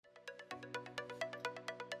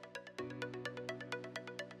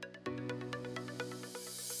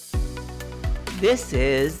This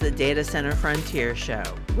is the Data Center Frontier Show,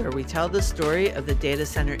 where we tell the story of the data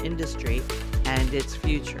center industry and its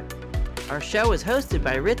future. Our show is hosted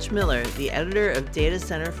by Rich Miller, the editor of Data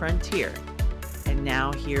Center Frontier. And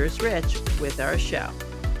now here's Rich with our show.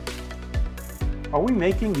 Are we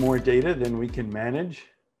making more data than we can manage?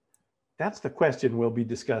 That's the question we'll be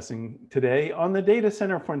discussing today on the Data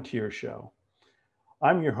Center Frontier Show.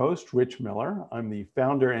 I'm your host, Rich Miller. I'm the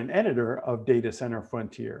founder and editor of Data Center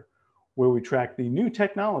Frontier, where we track the new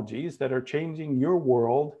technologies that are changing your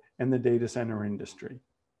world and the data center industry.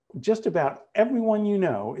 Just about everyone you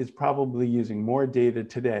know is probably using more data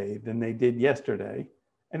today than they did yesterday,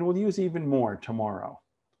 and will use even more tomorrow.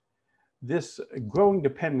 This growing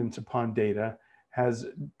dependence upon data has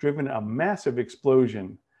driven a massive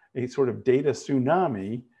explosion, a sort of data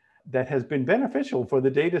tsunami that has been beneficial for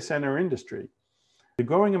the data center industry. The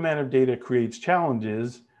growing amount of data creates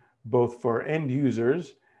challenges both for end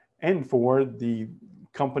users and for the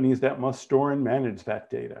companies that must store and manage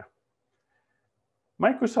that data.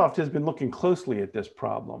 Microsoft has been looking closely at this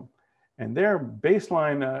problem, and their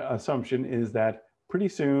baseline assumption is that pretty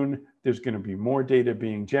soon there's going to be more data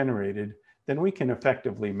being generated than we can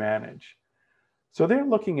effectively manage. So they're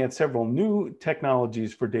looking at several new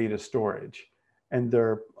technologies for data storage, and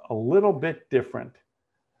they're a little bit different.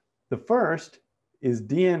 The first is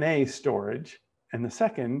DNA storage, and the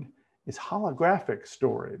second is holographic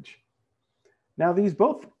storage. Now, these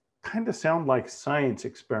both kind of sound like science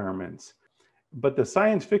experiments, but the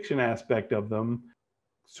science fiction aspect of them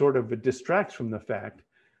sort of distracts from the fact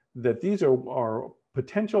that these are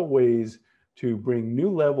potential ways to bring new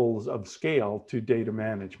levels of scale to data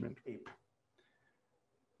management.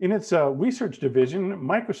 In its research division,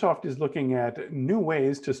 Microsoft is looking at new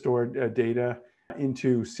ways to store data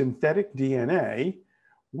into synthetic DNA,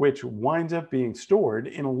 which winds up being stored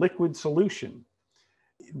in a liquid solution.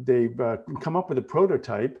 They've come up with a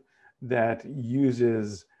prototype that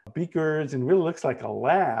uses beakers and really looks like a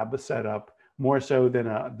lab setup more so than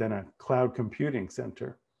a cloud computing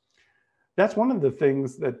center. That's one of the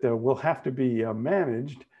things that will have to be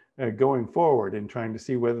managed going forward in trying to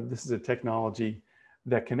see whether this is a technology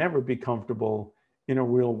that can ever be comfortable in a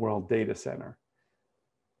real world data center.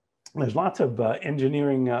 There's lots of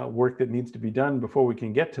engineering work that needs to be done before we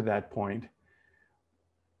can get to that point.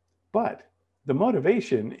 But the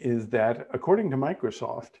motivation is that, according to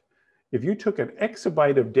Microsoft, if you took an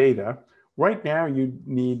exabyte of data, right now you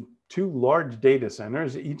need 2 large data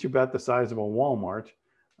centers, each about the size of a Walmart,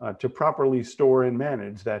 to properly store and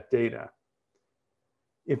manage that data.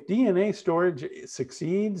 If DNA storage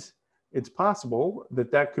succeeds, it's possible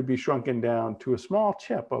that that could be shrunken down to a small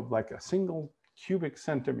chip of like a single cubic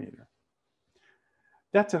centimeter.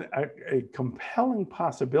 That's a compelling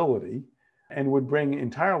possibility and would bring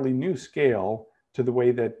entirely new scale to the way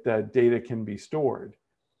that data can be stored.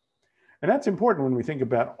 And that's important when we think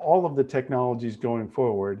about all of the technologies going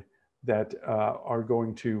forward that are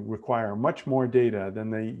going to require much more data than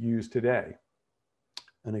they use today.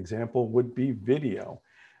 An example would be video.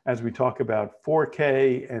 As we talk about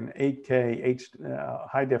 4K and 8K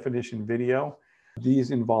high definition video,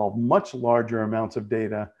 these involve much larger amounts of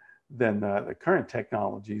data than the current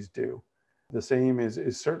technologies do. The same is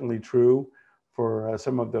certainly true for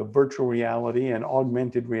some of the virtual reality and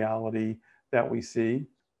augmented reality that we see.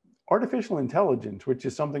 Artificial intelligence, which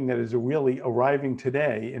is something that is really arriving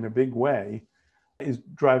today in a big way, is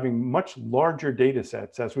driving much larger data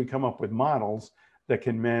sets as we come up with models that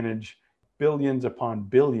can manage billions upon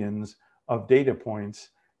billions of data points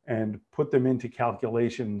and put them into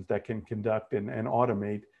calculations that can conduct and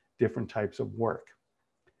automate different types of work.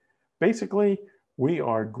 Basically, we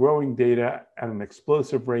are growing data at an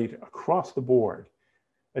explosive rate across the board.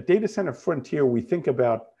 At Data Center Frontier, we think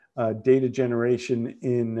about data generation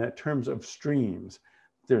in terms of streams.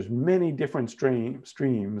 There's many different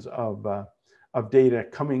streams of data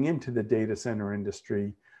coming into the data center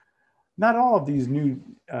industry. Not all of these new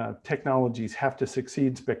technologies have to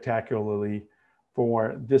succeed spectacularly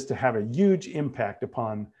for this to have a huge impact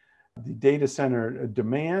upon the data center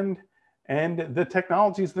demand and the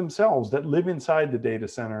technologies themselves that live inside the data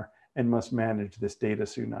center and must manage this data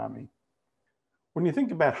tsunami. When you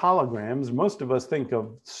think about holograms, most of us think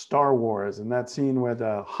of Star Wars and that scene where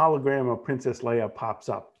the hologram of Princess Leia pops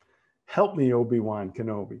up. Help me, Obi-Wan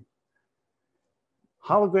Kenobi.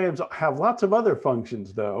 Holograms have lots of other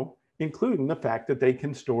functions, though, including the fact that they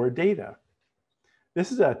can store data.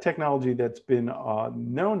 This is a technology that's been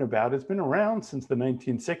known about. It's been around since the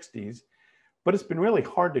 1960s, but it's been really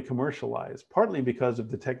hard to commercialize, partly because of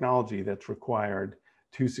the technology that's required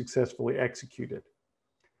to successfully execute it.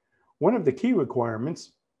 One of the key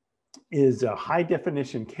requirements is high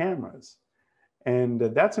definition cameras. And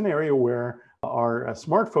that's an area where our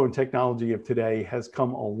smartphone technology of today has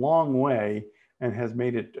come a long way and has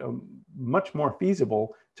made it much more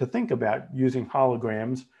feasible to think about using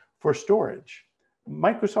holograms for storage.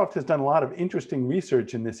 Microsoft has done a lot of interesting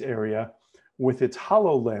research in this area with its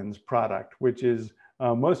HoloLens product, which is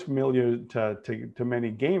most familiar to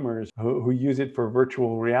many gamers who use it for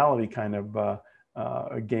virtual reality kind of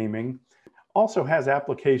gaming. Also has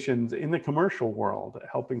applications in the commercial world,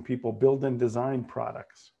 helping people build and design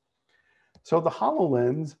products. So the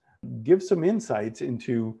HoloLens gives some insights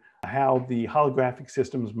into how the holographic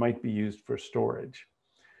systems might be used for storage.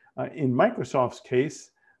 In Microsoft's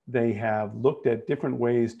case, they have looked at different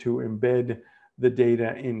ways to embed the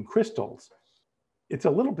data in crystals. It's a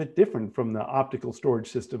little bit different from the optical storage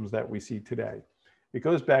systems that we see today. It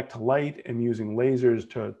goes back to light and using lasers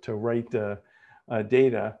to write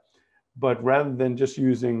data, but rather than just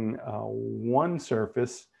using one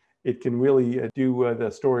surface, it can really do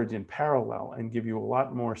the storage in parallel and give you a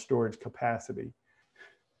lot more storage capacity.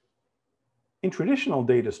 In traditional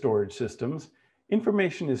data storage systems,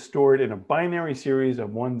 information is stored in a binary series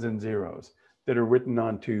of ones and zeros that are written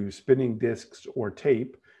onto spinning disks or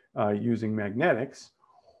tape using magnetics,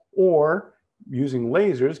 or using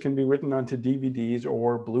lasers can be written onto DVDs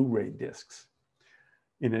or Blu-ray discs.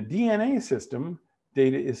 In a DNA system,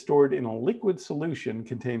 data is stored in a liquid solution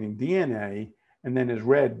containing DNA and then is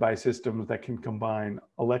read by systems that can combine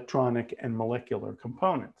electronic and molecular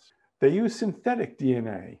components. They use synthetic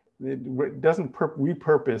DNA. It doesn't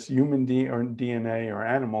repurpose human DNA or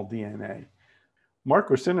animal DNA. Mark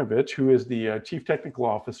Russinovich, who is the Chief Technical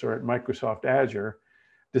Officer at Microsoft Azure,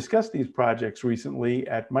 discussed these projects recently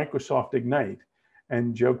at Microsoft Ignite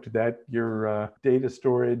and joked that your data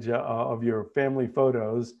storage of your family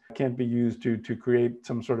photos can't be used to create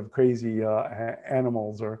some sort of crazy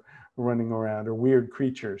animals or running around or weird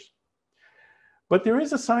creatures. But there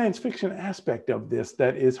is a science fiction aspect of this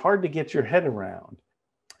that is hard to get your head around.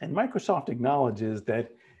 And Microsoft acknowledges that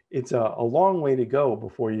it's a long way to go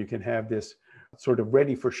before you can have this sort of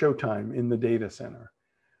ready for showtime in the data center.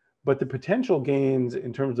 But the potential gains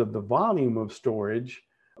in terms of the volume of storage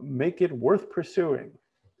make it worth pursuing.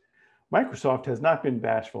 Microsoft has not been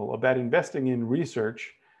bashful about investing in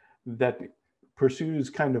research that pursues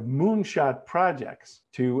kind of moonshot projects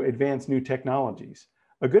to advance new technologies.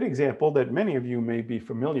 A good example that many of you may be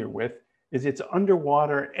familiar with is its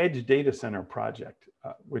underwater edge data center project,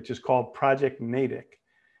 which is called Project Natick,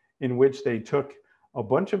 in which they took a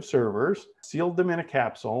bunch of servers, sealed them in a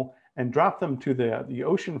capsule, and dropped them to the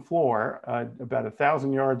ocean floor about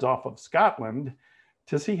 1,000 yards off of Scotland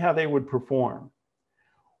to see how they would perform.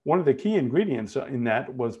 One of the key ingredients in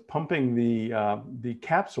that was pumping the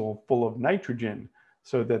capsule full of nitrogen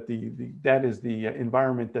so that that is the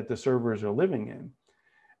environment that the servers are living in.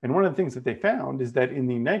 And one of the things that they found is that in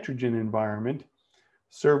the nitrogen environment,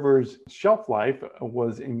 servers' shelf life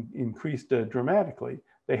was increased dramatically.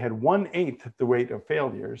 They had 1/8 the rate of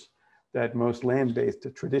failures that most land-based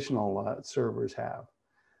traditional servers have.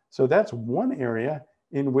 So that's one area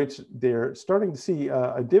in which they're starting to see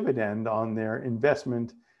a dividend on their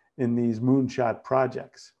investment in these moonshot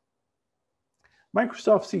projects.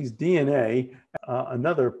 Microsoft sees DNA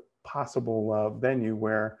another possible venue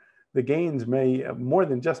where the gains may more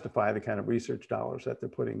than justify the kind of research dollars that they're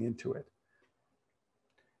putting into it.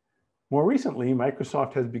 More recently,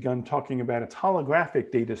 Microsoft has begun talking about its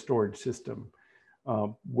holographic data storage system,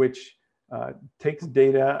 which takes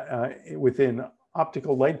data within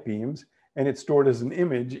optical light beams, and it's stored as an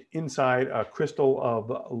image inside a crystal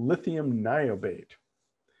of lithium niobate.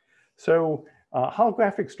 So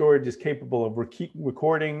holographic storage is capable of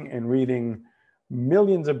recording and reading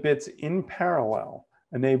millions of bits in parallel,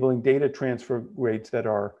 enabling data transfer rates that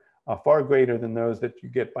are far greater than those that you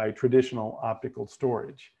get by traditional optical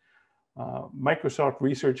storage. Microsoft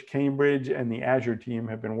Research Cambridge and the Azure team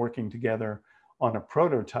have been working together on a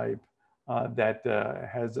prototype that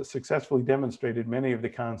has successfully demonstrated many of the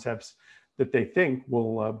concepts that they think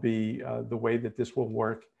will be the way that this will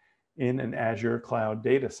work in an Azure cloud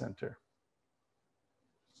data center.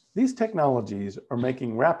 These technologies are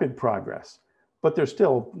making rapid progress, but they're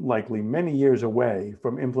still likely many years away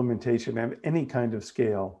from implementation at any kind of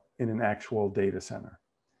scale in an actual data center.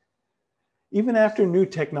 Even after new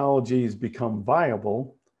technologies become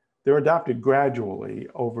viable, they're adopted gradually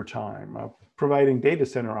over time, providing data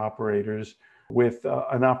center operators with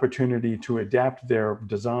an opportunity to adapt their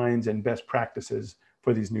designs and best practices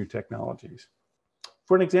for these new technologies.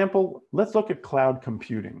 For an example, let's look at cloud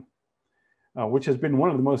computing, which has been one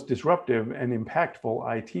of the most disruptive and impactful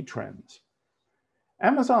IT trends.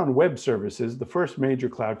 Amazon Web Services, the first major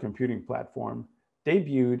cloud computing platform,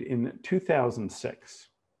 debuted in 2006.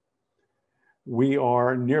 We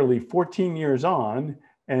are nearly 14 years on,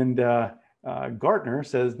 and Gartner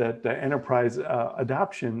says that enterprise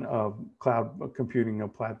adoption of cloud computing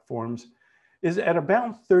platforms is at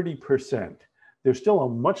about 30%. There's still a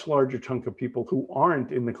much larger chunk of people who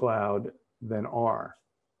aren't in the cloud than are.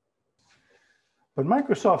 But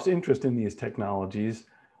Microsoft's interest in these technologies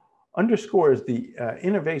underscores the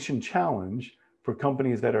innovation challenge for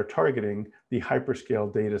companies that are targeting the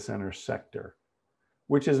hyperscale data center sector,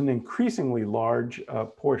 which is an increasingly large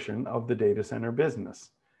portion of the data center business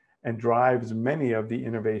and drives many of the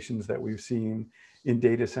innovations that we've seen in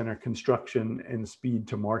data center construction and speed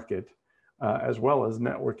to market, as well as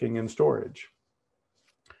networking and storage.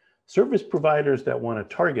 Service providers that want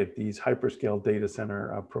to target these hyperscale data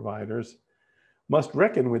center providers must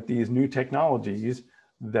reckon with these new technologies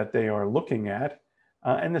that they are looking at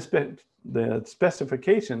and the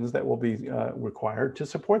specifications that will be required to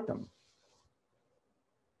support them.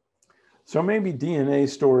 So maybe DNA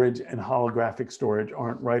storage and holographic storage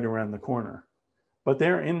aren't right around the corner, but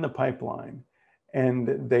they're in the pipeline,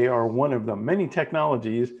 and they are one of the many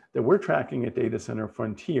technologies that we're tracking at Data Center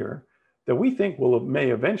Frontier that we think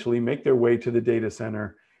may eventually make their way to the data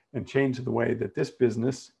center and change the way that this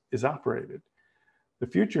business is operated. The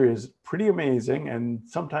future is pretty amazing, and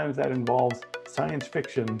sometimes that involves science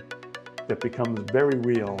fiction that becomes very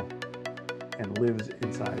real and lives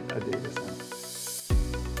inside a data center.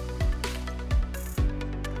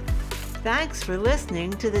 Thanks for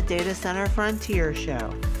listening to the Data Center Frontier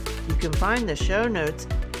Show. You can find the show notes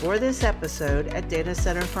for this episode at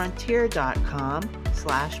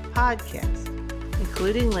datacenterfrontier.com/podcast,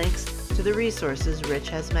 including links to the resources Rich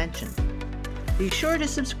has mentioned. Be sure to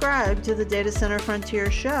subscribe to the Data Center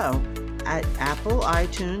Frontier Show at Apple,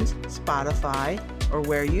 iTunes, Spotify, or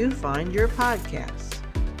where you find your podcasts.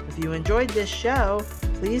 If you enjoyed this show,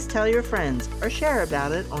 please tell your friends or share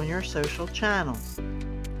about it on your social channels.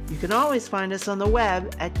 You can always find us on the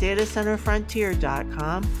web at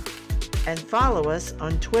datacenterfrontier.com and follow us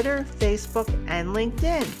on Twitter, Facebook, and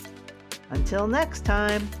LinkedIn. Until next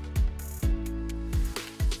time.